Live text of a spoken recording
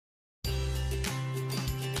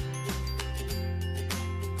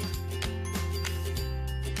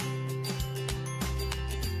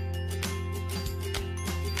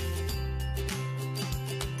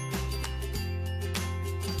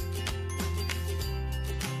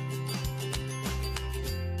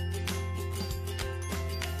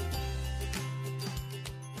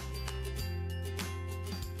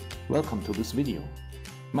Welcome to this video.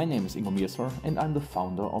 My name is Ingo Mieser and I'm the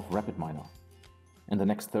founder of RapidMiner. In the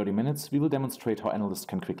next 30 minutes we will demonstrate how analysts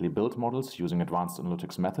can quickly build models using advanced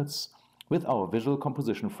analytics methods with our visual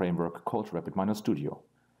composition framework called RapidMiner Studio.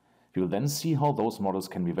 We will then see how those models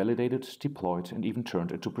can be validated, deployed and even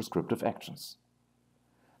turned into prescriptive actions.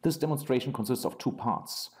 This demonstration consists of two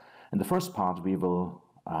parts. In the first part we will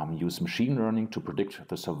use machine learning to predict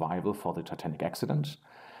the survival for the Titanic accident,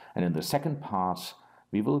 and in the second part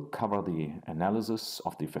we will cover the analysis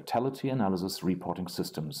of the fatality analysis reporting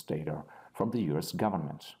systems data from the US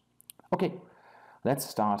government. Okay, let's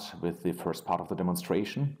start with the first part of the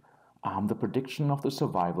demonstration, the prediction of the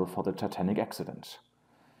survival for the Titanic accident.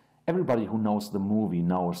 Everybody who knows the movie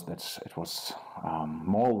knows that it was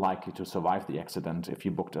more likely to survive the accident if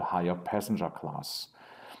you booked a higher passenger class.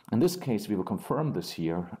 In this case, we will confirm this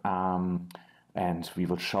here, and we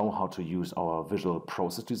will show how to use our visual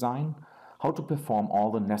process design, how to perform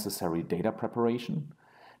all the necessary data preparation.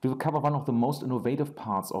 We will cover one of the most innovative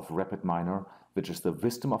parts of RapidMiner, which is the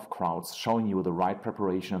wisdom of crowds, showing you the right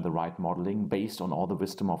preparation and the right modeling based on all the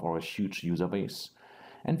wisdom of our huge user base.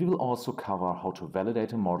 And we will also cover how to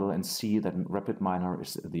validate a model and see that RapidMiner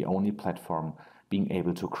is the only platform being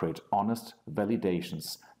able to create honest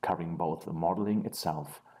validations covering both the modeling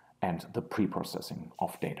itself and the pre-processing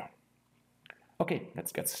of data. Okay,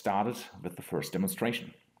 let's get started with the first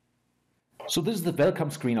demonstration. So this is the welcome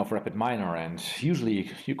screen of RapidMiner, and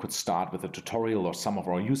usually you could start with a tutorial or some of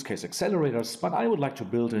our use case accelerators, but I would like to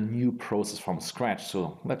build a new process from scratch,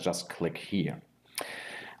 so let's just click here.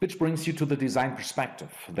 Which brings you to the design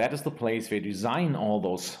perspective. That is the place where you design all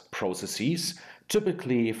those processes,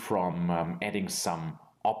 typically from adding some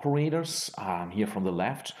operators here from the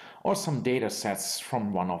left, or some data sets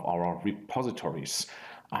from one of our repositories,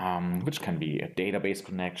 which can be a database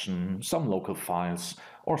connection, some local files,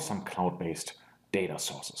 or some cloud-based data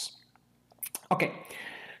sources. Okay,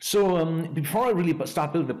 so before I really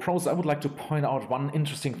start building the process, I would like to point out one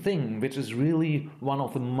interesting thing, which is really one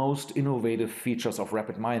of the most innovative features of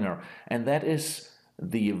RapidMiner, and that is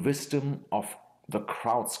the wisdom of the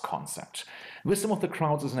crowds concept. Wisdom of the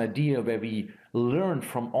crowds is an idea where we learn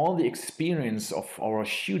from all the experience of our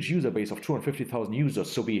huge user base of 250,000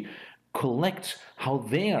 users. So we collect how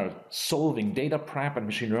they're solving data prep and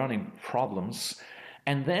machine learning problems,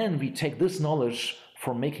 and then we take this knowledge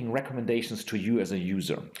for making recommendations to you as a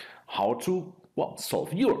user, how to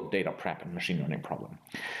solve your data prep and machine learning problem.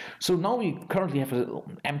 So now we currently have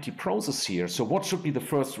an empty process here. So what should be the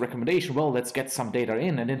first recommendation? Well, let's get some data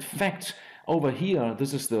in. And in fact, over here,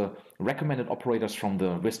 this is the recommended operators from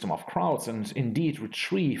the wisdom of crowds. And indeed,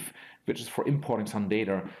 retrieve, which is for importing some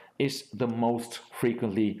data, is the most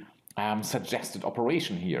frequently suggested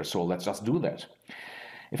operation here. So let's just do that.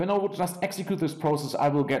 If I now would just execute this process, I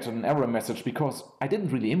will get an error message because I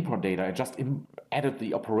didn't really import data. I just added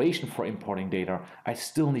the operation for importing data. I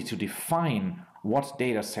still need to define what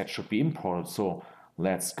data set should be imported. So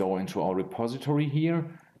let's go into our repository here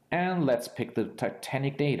and let's pick the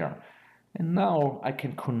Titanic data. And now I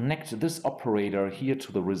can connect this operator here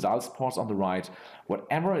to the results port on the right.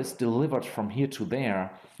 Whatever is delivered from here to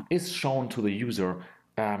there is shown to the user,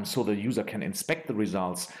 so the user can inspect the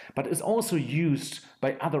results, but is also used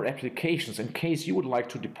by other applications in case you would like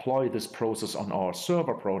to deploy this process on our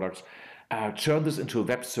server product, turn this into a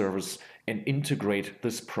web service and integrate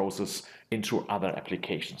this process into other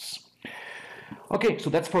applications. Okay,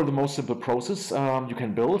 so that's probably the most simple process you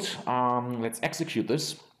can build. Let's execute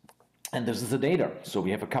this. And this is the data. So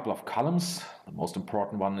we have a couple of columns. The most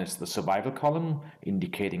important one is the survival column,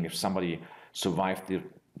 indicating if somebody survived the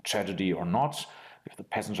tragedy or not. We have the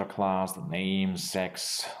passenger class, the name,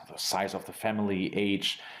 sex, the size of the family,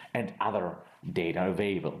 age, and other data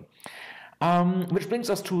available. Which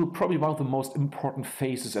brings us to probably one of the most important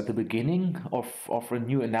phases at the beginning of a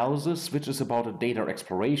new analysis, which is about a data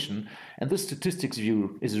exploration. And this statistics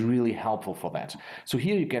view is really helpful for that. So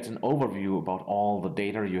here you get an overview about all the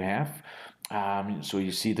data you have. So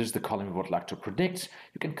you see this is the column we would like to predict.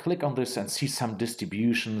 You can click on this and see some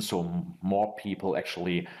distribution. So more people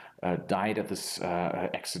actually died at this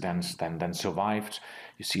accident than survived.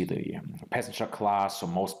 You see the passenger class, so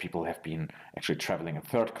most people have been actually traveling in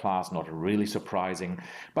third class, not really surprising.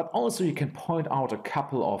 But also you can point out a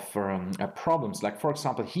couple of problems, like for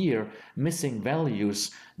example here, missing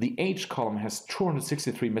values. The age column has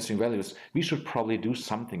 263 missing values. We should probably do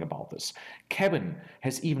something about this. Cabin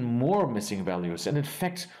has even more missing values, and in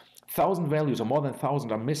fact 1,000 values or more than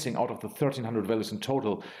 1,000 are missing out of the 1,300 values in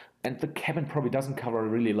total, and the cabin probably doesn't cover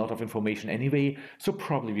really a lot of information anyway, so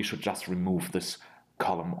probably we should just remove this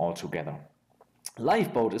column altogether.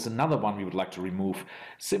 Lifeboat is another one we would like to remove,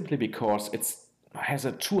 simply because it's has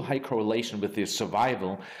a too high correlation with the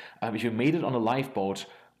survival. If you made it on a lifeboat,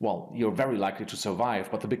 well, you're very likely to survive,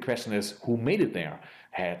 but the big question is who made it there?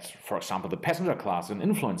 Had, for example, the passenger class an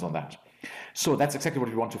influence on that? So that's exactly what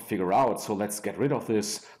we want to figure out. So let's get rid of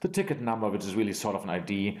this. The ticket number, which is really sort of an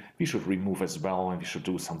ID, we should remove as well, and we should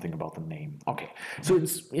do something about the name. Okay, so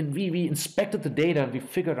we inspected the data, and we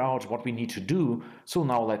figured out what we need to do. So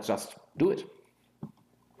now let's just do it.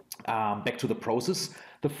 Back to the process.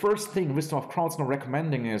 The first thing Wisdom of Crowds now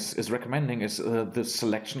recommending is the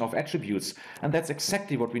selection of attributes, and that's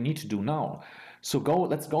exactly what we need to do now. So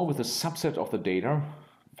let's go with a subset of the data.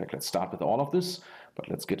 In fact, let's start with all of this, but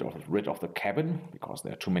let's get rid of the cabin because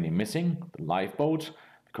there are too many missing. The lifeboat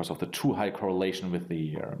because of the too high correlation with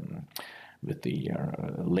the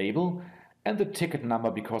label, and the ticket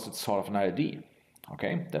number because it's sort of an ID.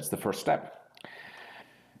 Okay, that's the first step.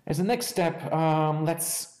 As the next step,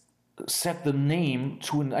 let's set the name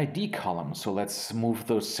to an ID column. So let's move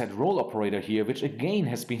the set role operator here, which again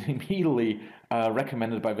has been immediately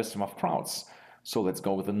recommended by Wisdom of Crowds. So let's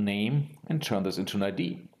go with the name and turn this into an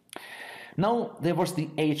ID. Now there was the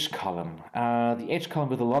age column. The age column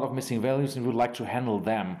with a lot of missing values, and we would like to handle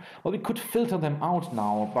them. Well, we could filter them out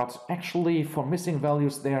now, but actually for missing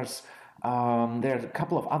values there's a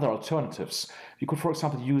couple of other alternatives. You could, for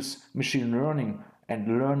example, use machine learning and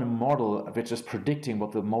learn a model which is predicting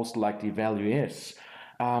what the most likely value is.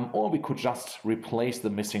 Or we could just replace the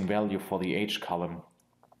missing value for the age column,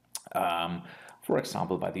 for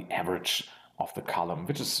example, by the average of the column,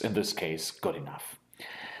 which is in this case good enough.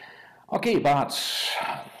 Okay, but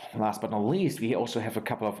last but not least, we also have a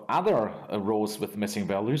couple of other rows with missing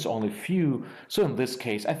values, only a few. So in this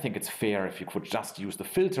case, I think it's fair if you could just use the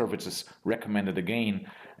filter, which is recommended again,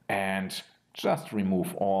 and just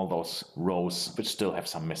remove all those rows which still have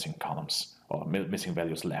some missing columns or missing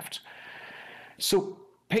values left. So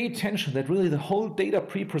pay attention that really the whole data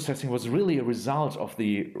pre-processing was really a result of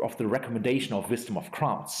the recommendation of Wisdom of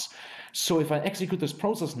Crowds. So if I execute this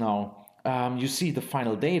process now, you see the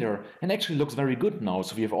final data, and actually looks very good now.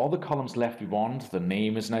 So we have all the columns left we want, the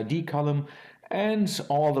name is an ID column, and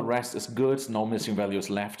all the rest is good, no missing values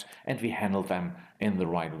left, and we handle them in the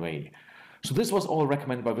right way. So this was all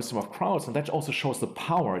recommended by Wisdom of Crowds, and that also shows the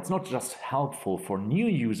power. It's not just helpful for new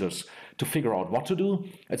users to figure out what to do,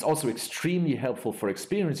 it's also extremely helpful for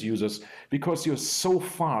experienced users because you're so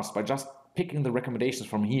fast by just picking the recommendations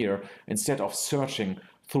from here instead of searching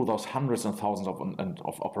through those hundreds and thousands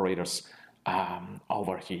of operators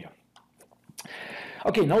over here.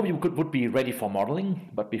 Okay, now we would be ready for modeling,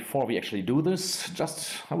 but before we actually do this,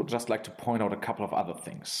 I would just like to point out a couple of other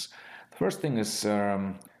things. The first thing is,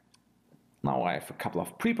 now I have a couple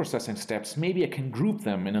of pre-processing steps. Maybe I can group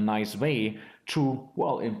them in a nice way to,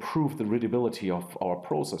 well, improve the readability of our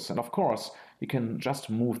process. And of course, we can just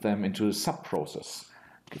move them into a sub-process.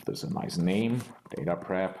 Give this a nice name, data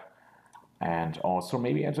prep, and also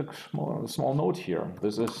maybe add a small note here.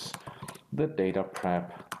 This is the data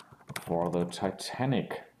prep for the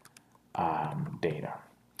Titanic data.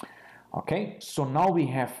 Okay, so now we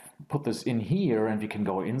have put this in here, and we can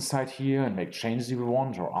go inside here and make changes if we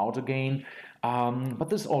want, or out again. But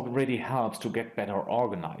this already helps to get better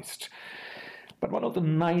organized. But one of the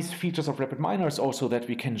nice features of RapidMiner is also that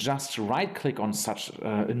we can just right-click on such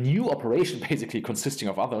a new operation, basically consisting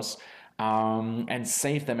of others, and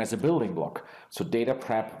save them as a building block. So data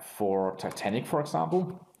prep for Titanic, for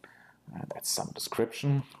example. That's some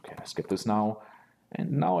description. Okay, let's get this now.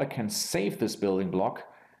 And now I can save this building block.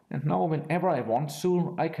 And now whenever I want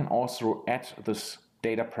to, I can also add this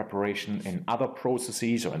data preparation in other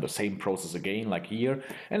processes or in the same process again, like here.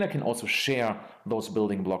 And I can also share those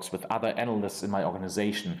building blocks with other analysts in my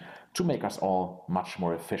organization to make us all much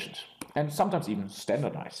more efficient and sometimes even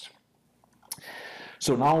standardized.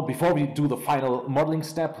 So now, before we do the final modeling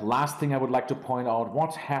step, last thing I would like to point out,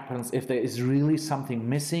 what happens if there is really something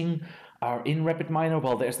missing in RapidMiner?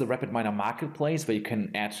 Well, there's the RapidMiner marketplace where you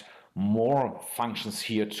can add more functions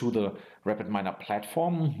here to the RapidMiner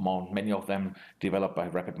platform, many of them developed by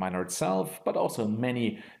RapidMiner itself, but also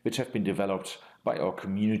many which have been developed by our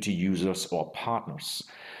community users or partners.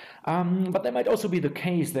 But there might also be the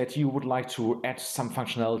case that you would like to add some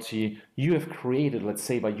functionality you have created, let's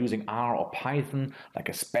say by using R or Python, like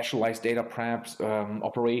a specialized data prep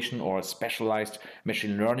operation or a specialized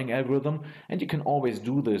machine learning algorithm. And you can always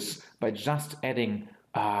do this by just adding,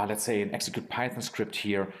 let's say, an execute Python script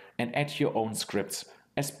here and add your own scripts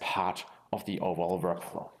as part of the overall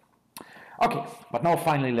workflow. Okay, but now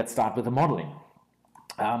finally let's start with the modeling.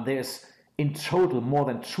 There's in total more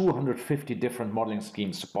than 250 different modeling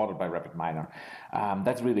schemes supported by RapidMiner.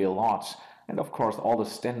 That's really a lot. And of course, all the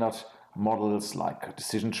standard models like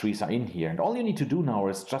decision trees are in here. And all you need to do now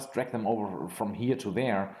is just drag them over from here to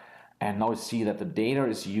there. And now you see that the data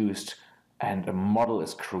is used and a model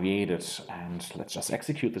is created. And let's just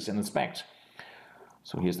execute this and inspect.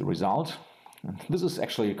 So here's the result. And this is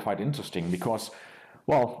actually quite interesting because,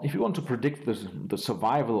 well, if you want to predict the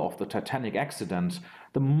survival of the Titanic accident,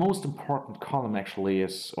 the most important column actually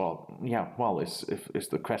is, is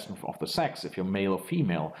the question of the sex, if you're male or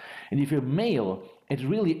female. And if you're male, it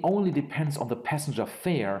really only depends on the passenger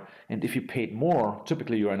fare. And if you paid more,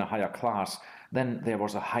 typically you're in a higher class, then there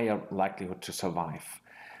was a higher likelihood to survive.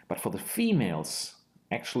 But for the females,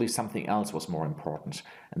 actually something else was more important,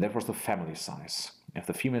 and that was the family size. If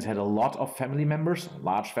the females had a lot of family members,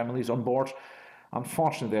 large families on board,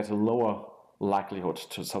 unfortunately, there's a lower likelihood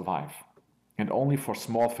to survive. And only for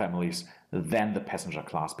small families, then the passenger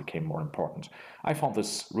class became more important. I found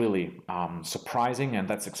this really surprising, and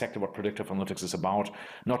that's exactly what predictive analytics is about.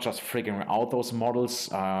 Not just figuring out those models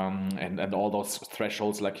and all those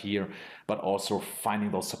thresholds like here, but also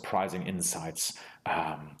finding those surprising insights,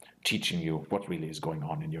 teaching you what really is going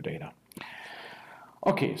on in your data.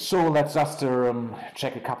 Okay, so let's just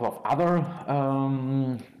check a couple of other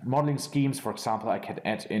modeling schemes. For example, I can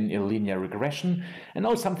add in a linear regression. And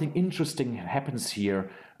now something interesting happens here.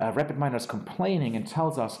 RapidMiner is complaining and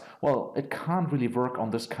tells us, well, it can't really work on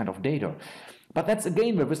this kind of data. But that's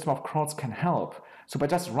again where wisdom of crowds can help. So by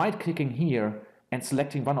just right-clicking here and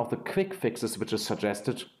selecting one of the quick fixes which is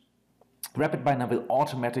suggested, RapidMiner will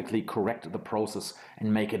automatically correct the process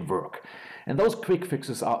and make it work. And those quick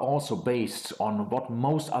fixes are also based on what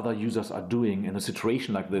most other users are doing in a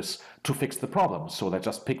situation like this to fix the problem. So they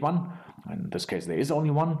just pick one. In this case, there is only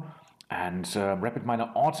one. And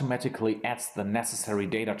RapidMiner automatically adds the necessary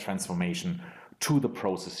data transformation to the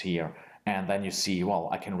process here. And then you see, well,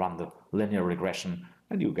 I can run the linear regression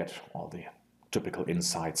and you get all the typical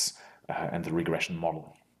insights and the regression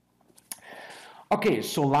model. Okay,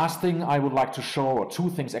 so last thing I would like to show, or two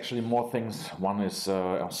things, actually more things. One is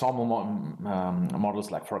ensemble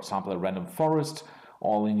models, like for example a random forest.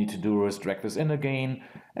 All you need to do is drag this in again,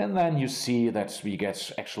 and then you see that we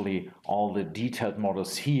get actually all the detailed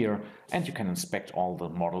models here, and you can inspect all the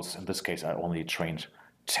models. In this case, I only trained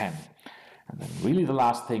 10. And then really the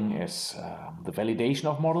last thing is the validation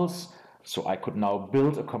of models. So I could now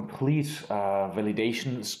build a complete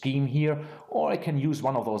validation scheme here, or I can use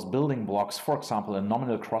one of those building blocks, for example, a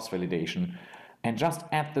nominal cross-validation, and just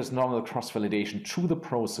add this nominal cross-validation to the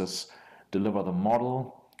process, deliver the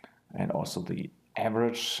model, and also the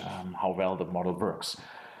average, how well the model works.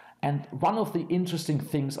 And one of the interesting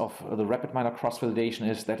things of the RapidMiner cross-validation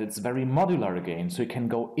is that it's very modular again. So you can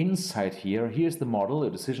go inside here. Here's the model,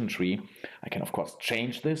 a decision tree. I can, of course,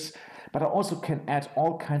 change this. But I also can add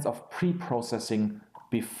all kinds of pre-processing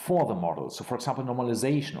before the model. So for example,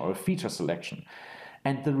 normalization or a feature selection.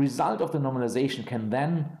 And the result of the normalization can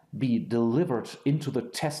then be delivered into the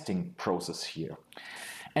testing process here.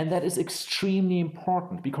 And that is extremely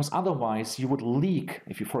important because otherwise you would leak,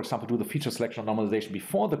 if you, for example, do the feature selection or normalization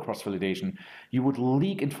before the cross-validation, you would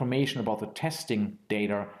leak information about the testing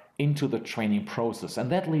data into the training process.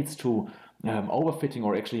 And that leads to overfitting,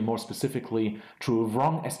 or actually more specifically to a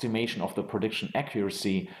wrong estimation of the prediction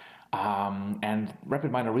accuracy. And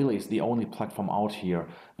RapidMiner really is the only platform out here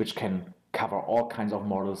which can cover all kinds of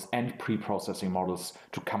models and pre-processing models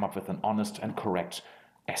to come up with an honest and correct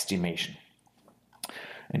estimation.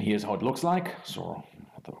 And here's how it looks like. So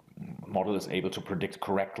the model is able to predict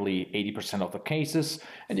correctly 80% of the cases,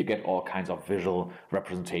 and you get all kinds of visual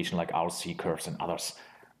representation like RC curves and others,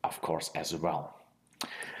 of course, as well.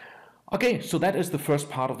 Okay, so that is the first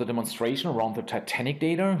part of the demonstration around the Titanic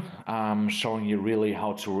data, showing you really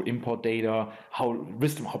how to import data, how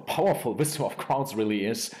powerful wisdom of crowds really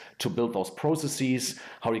is to build those processes,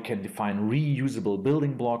 how you can define reusable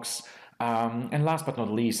building blocks, and last but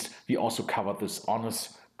not least, we also covered this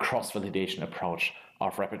honest cross-validation approach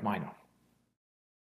of RapidMiner.